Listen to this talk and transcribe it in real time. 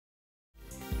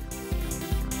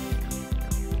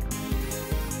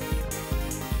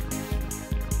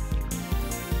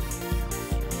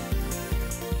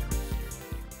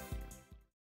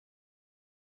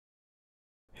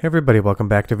Hey everybody, welcome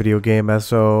back to Video Game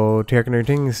Esoteric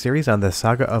series on the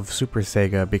saga of Super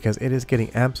Sega, because it is getting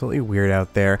absolutely weird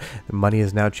out there. The money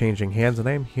is now changing hands, and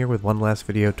I am here with one last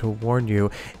video to warn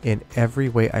you in every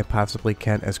way I possibly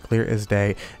can, as clear as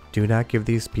day. Do not give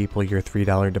these people your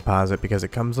 $3 deposit, because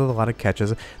it comes with a lot of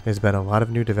catches. There's been a lot of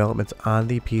new developments on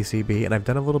the PCB, and I've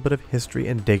done a little bit of history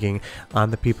and digging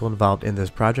on the people involved in this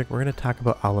project. We're going to talk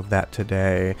about all of that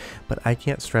today, but I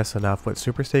can't stress enough what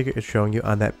Super Sega is showing you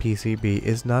on that PCB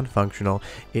is non-functional.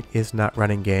 It is not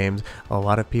running games. A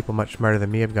lot of people much smarter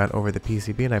than me have gone over the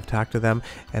PCB, and I've talked to them,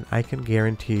 and I can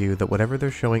guarantee you that whatever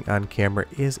they're showing on camera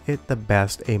is at the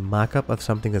best a mock-up of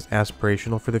something that's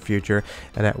aspirational for the future,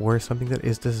 and at worst something that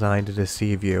is designed to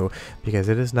deceive you, because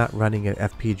it is not running an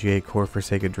FPGA core for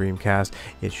Sega Dreamcast.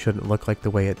 It shouldn't look like the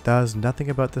way it does.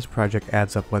 Nothing about this project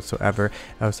adds up whatsoever,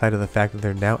 outside of the fact that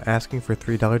they're now asking for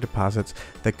 $3 deposits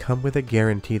that come with a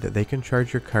guarantee that they can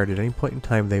charge your card at any point in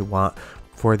time they want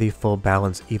for the full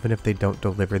balance, even if they don't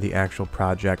deliver the actual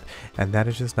project. And that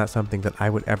is just not something that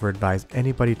I would ever advise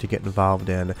anybody to get involved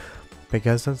in,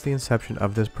 because since the inception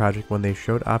of this project, when they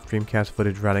showed off Dreamcast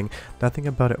footage running, nothing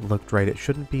about it looked right. It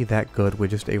shouldn't be that good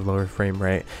with just a lower frame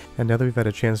rate. And now that we've had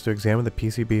a chance to examine the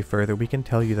PCB further, we can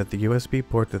tell you that the USB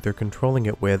port that they're controlling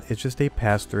it with is just a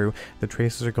pass-through. The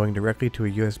traces are going directly to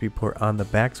a USB port on the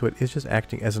back, so it is just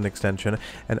acting as an extension.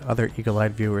 And other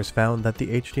eagle-eyed viewers found that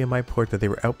the HDMI port that they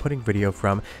were outputting video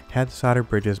from had solder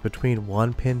bridges between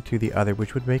one pin to the other,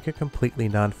 which would make it completely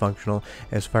non-functional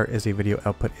as far as a video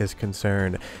output is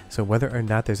concerned. So whether or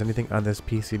not there's anything on this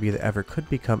PCB that ever could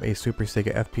become a Super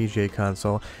Sega FPGA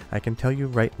console, I can tell you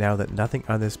right now that nothing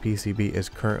on this PCB is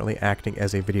currently acting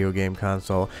as a video game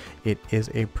console. It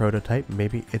is a prototype.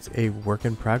 Maybe it's a work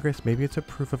in progress, maybe it's a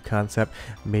proof of concept,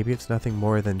 maybe it's nothing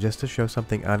more than just to show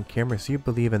something on camera so you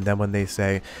believe in them when they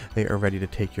say they are ready to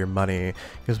take your money.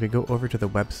 Because we go over to the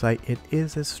website, it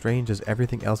is as strange as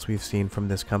everything else we've seen from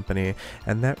this company,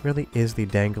 and that really is the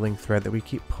dangling thread that we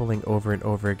keep pulling over and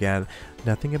over again.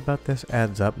 Nothing about this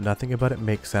adds up, nothing about it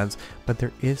makes sense, but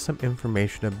there is some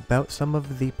information about some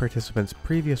of the participants'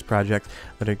 previous projects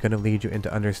that are going to lead you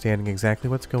into understanding exactly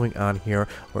what's going on here,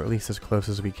 or at least as close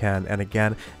as we can. And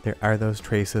again, there are those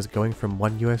traces going from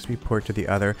one USB port to the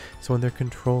other, so when they're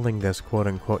controlling this, quote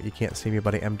unquote, you can't see me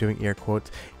but I am doing air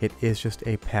quotes, it is just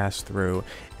a pass-through.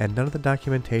 And none of the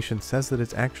documentation says that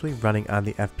it's actually running on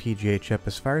the FPGA chip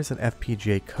as far as an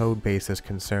FPGA code base is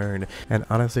concerned. And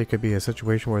honestly, it could be a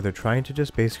situation where they're trying to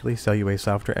just basically sell you a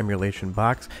software emulation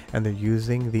box, and they're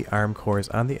using the ARM cores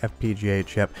on the FPGA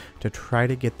chip to try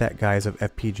to get that guise of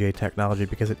FPGA technology,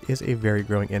 because it is a very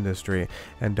growing industry.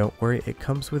 And don't worry, it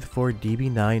comes with 4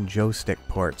 DB9 joystick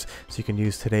ports, so you can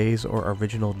use today's or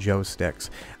original joysticks.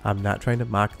 I'm not trying to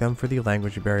mock them for the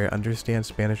language barrier. Understand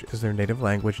Spanish is their native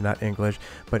language, not English,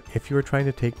 but if you are trying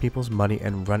to take people's money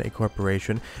and run a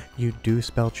corporation, you do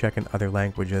spell check in other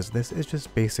languages. This is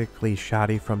just basically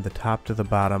shoddy from the top to the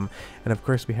bottom. And of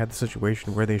course, we had the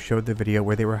situation where they showed the video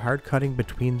where they were hard cutting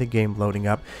between the game loading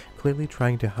up, clearly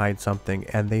trying to hide something,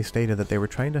 and they stated that they were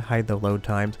trying to hide the load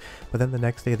times, but then the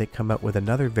next day they come out with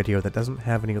another video that doesn't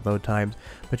have any load times,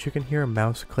 but you can hear a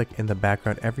mouse click in the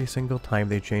background every single time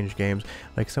they change games,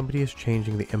 like somebody is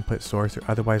changing the input source or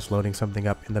otherwise loading something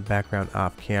up in the background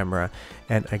off camera.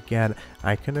 And again,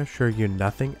 I can assure you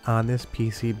nothing on this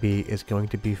PCB is going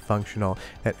to be functional.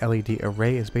 That LED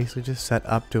array is basically just set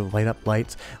up to light up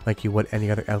lights like you would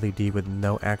any other LED with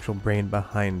no actual brain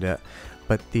behind it.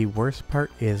 But the worst part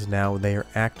is now they are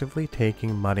actively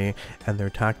taking money, and they're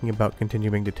talking about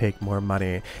continuing to take more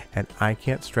money. And I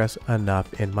can't stress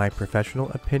enough, in my professional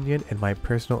opinion, in my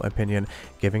personal opinion,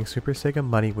 giving Super Sega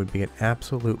money would be an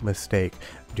absolute mistake.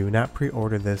 Do not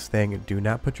pre-order this thing. Do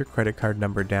not put your credit card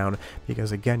number down,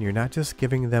 because again, you're not just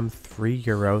giving them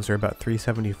 €3 or about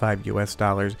 $3.75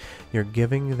 US. You're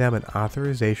giving them an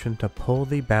authorization to pull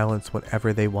the balance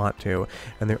whenever they want to,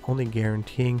 and they're only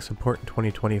guaranteeing support in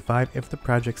 2025 if the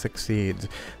project succeeds.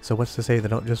 So what's to say they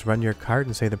don't just run your card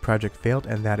and say the project failed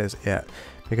and that is it?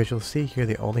 Because you'll see here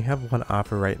they only have one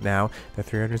offer right now, the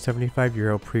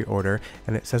 €375 pre-order,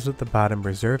 and it says at the bottom,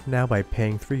 reserved now by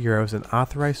paying €3 and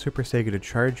authorize Super Sega to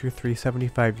charge you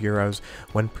 €375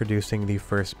 when producing the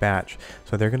first batch.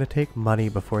 So they're going to take money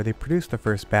before they produce the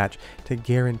first batch to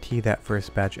guarantee that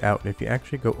first batch out. And if you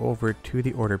actually go over to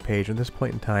the order page, at this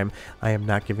point in time, I am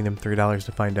not giving them $3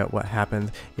 to find out what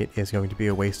happens. It is going to be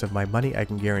a waste of my money, I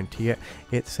can guarantee it.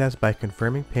 It says by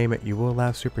confirming payment, you will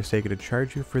allow Super Sega to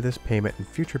charge you for this payment in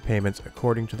future payments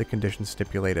according to the conditions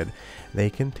stipulated. They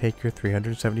can take your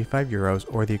 €375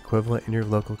 or the equivalent in your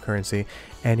local currency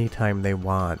anytime they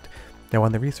want. Now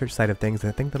on the research side of things,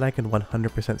 the thing that I can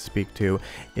 100% speak to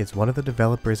is one of the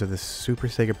developers of the Super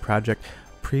Sega project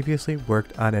previously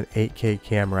worked on an 8K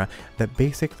camera that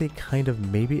basically kind of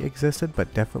maybe existed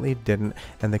but definitely didn't,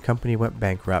 and the company went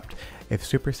bankrupt. If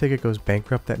Super Sega goes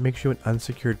bankrupt, that makes you an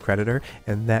unsecured creditor,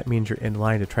 and that means you're in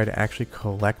line to try to actually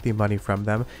collect the money from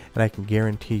them, and I can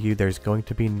guarantee you there's going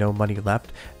to be no money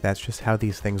left. That's just how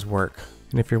these things work.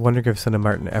 And if you're wondering if Sega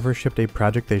Martin ever shipped a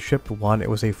project, they shipped one. It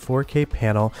was a 4K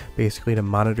panel, basically to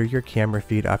monitor your camera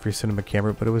feed off your cinema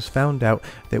camera, but it was found out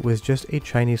that it was just a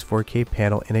Chinese 4K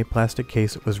panel in a plastic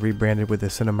case. It was rebranded with the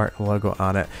Sega Martin logo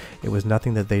on it. It was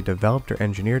nothing that they developed or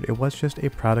engineered. It was just a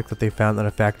product that they found in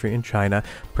a factory in China,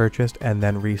 purchased, and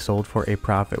then resold for a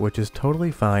profit, which is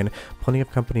totally fine. Plenty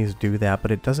of companies do that,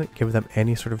 but it doesn't give them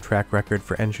any sort of track record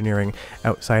for engineering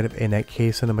outside of a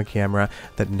 8K cinema camera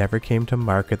that never came to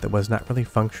market, that was not really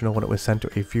functional when it was sent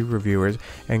to a few reviewers,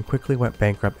 and quickly went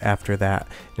bankrupt after that.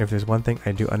 And if there's one thing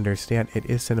I do understand, it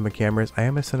is cinema cameras. I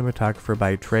am a cinematographer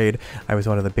by trade. I was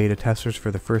one of the beta testers for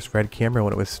the first Red camera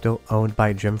when it was still owned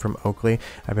by Jim from Oakley.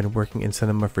 I've been working in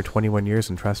cinema for 21 years,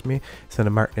 and trust me,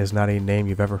 Sega Martin is not a name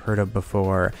you've ever heard of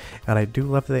before. And I do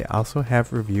love that they also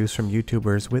have reviews from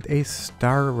YouTubers with a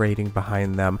star rating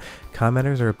behind them.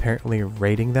 Commenters are apparently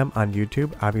rating them on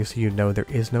YouTube. Obviously, you know there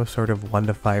is no sort of 1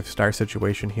 to 5 star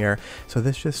situation here, so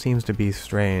this just seems to be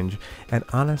strange. And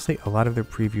honestly, a lot of their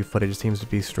preview footage seems to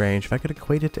be strange. If I could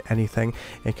equate it to anything,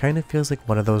 it kind of feels like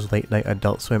one of those late night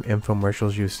Adult Swim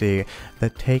infomercials you see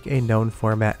that take a known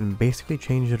format and basically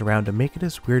change it around to make it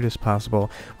as weird as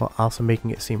possible while also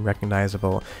making it seem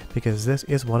recognizable, because this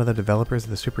is one of the developers of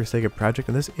the Super Sega project,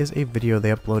 and this is a video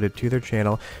they uploaded to their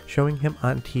channel showing him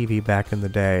on TV back in the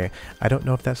day. I don't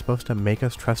know if that's supposed to make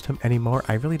us trust him anymore.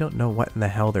 I really don't know what in the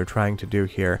hell they're trying to do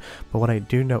here, but what I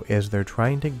do know is they're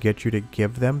trying to get you to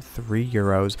give them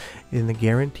 €3 in the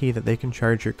guarantee that they can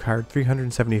charge your card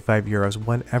 €375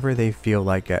 whenever they feel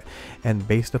like it. And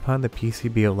based upon the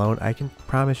PCB alone, I can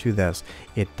promise you this: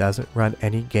 it doesn't run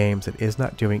any games, it is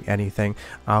not doing anything.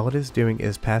 All it is doing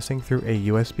is passing through a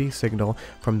USB signal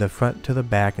from the front to the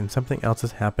back, and something else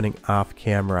is happening off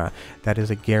camera. That is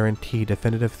a guaranteed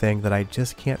definitive thing that I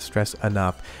just can't stress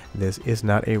enough. This is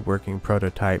not a working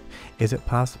prototype. Is it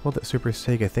possible that Super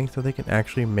Sega thinks that they can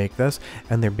actually make this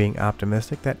and they're being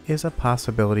optimistic? That is a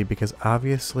possibility, because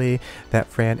obviously that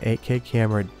Fran 8K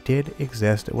camera did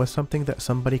exist. It was something that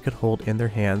somebody could hold in their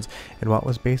hands, and while it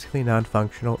was basically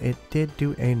non-functional, it did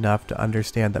do enough to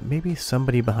understand that maybe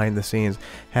somebody behind the scenes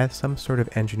has some sort of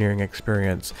engineering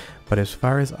experience. But as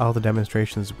far as all the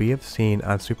demonstrations we have seen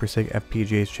on Super Sega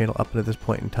FPGA's channel up to this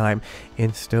point in time,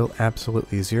 instill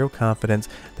absolutely zero confidence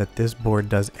that this board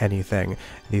does anything.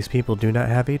 These people do not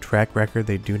have a track record,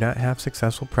 they do not have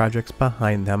successful projects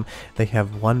behind them, they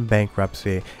have one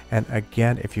bankruptcy, and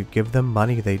again, if you give them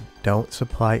money, they don't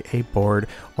supply a board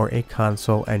or a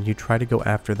console, and you try to go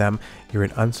after them, you're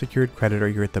an unsecured creditor,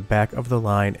 you're at the back of the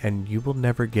line, and you will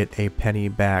never get a penny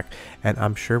back. And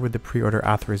I'm sure with the pre-order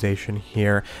authorization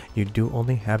here, you do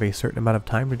only have a certain amount of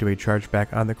time to do a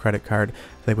chargeback on the credit card.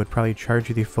 They would probably charge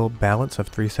you the full balance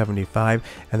of $375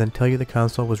 and then tell you the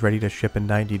console was ready to ship in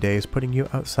 90 days, putting you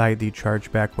outside the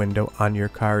chargeback window on your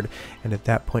card, and at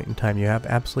that point in time you have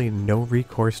absolutely no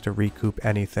recourse to recoup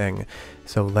anything.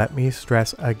 So let me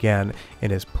stress again,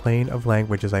 in as plain of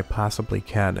language as I possibly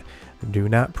can: do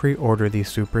not pre-order the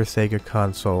Super Sega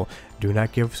console. Do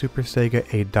not give Super Sega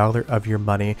 $1 of your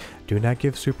money. Do not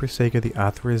give Super Sega the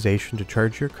authorization to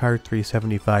charge your card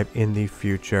 $375 in the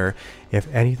future.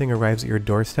 If anything arrives at your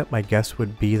doorstep, my guess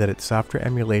would be that it's software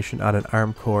emulation on an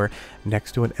ARM core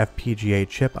next to an FPGA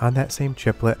chip on that same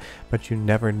chiplet, but you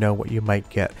never know what you might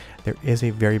get. There is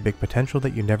a very big potential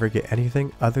that you never get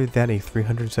anything other than a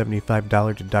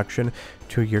 $375 deduction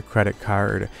to your credit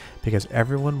card, because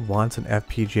everyone wants an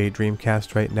FPGA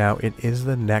Dreamcast right now. It is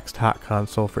the next hot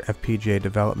console for FPGA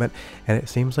development, and it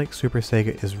seems like Super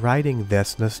Sega is riding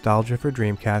this nostalgia for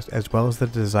Dreamcast as well as the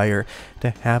desire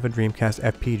to have a Dreamcast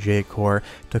FPGA core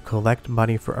to collect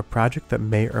money for a project that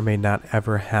may or may not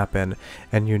ever happen.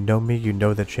 And you know me, you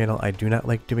know the channel, I do not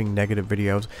like doing negative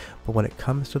videos, but when it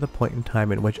comes to the point in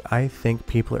time in which I think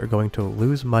people are going to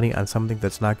lose money on something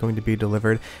that's not going to be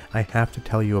delivered, I have to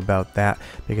tell you about that,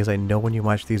 because I know when you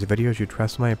watch these videos you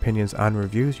trust my opinions on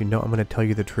reviews, you know I'm going to tell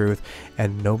you the truth,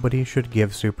 and nobody should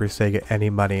give Super Sega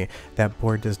any money. That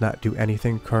board does not do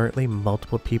anything currently.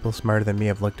 Multiple people smarter than me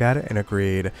have looked at it and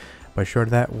agreed. But short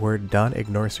of that, we're done.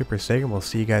 Ignore Super Sega, and we'll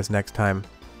see you guys next time.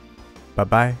 Bye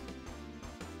bye.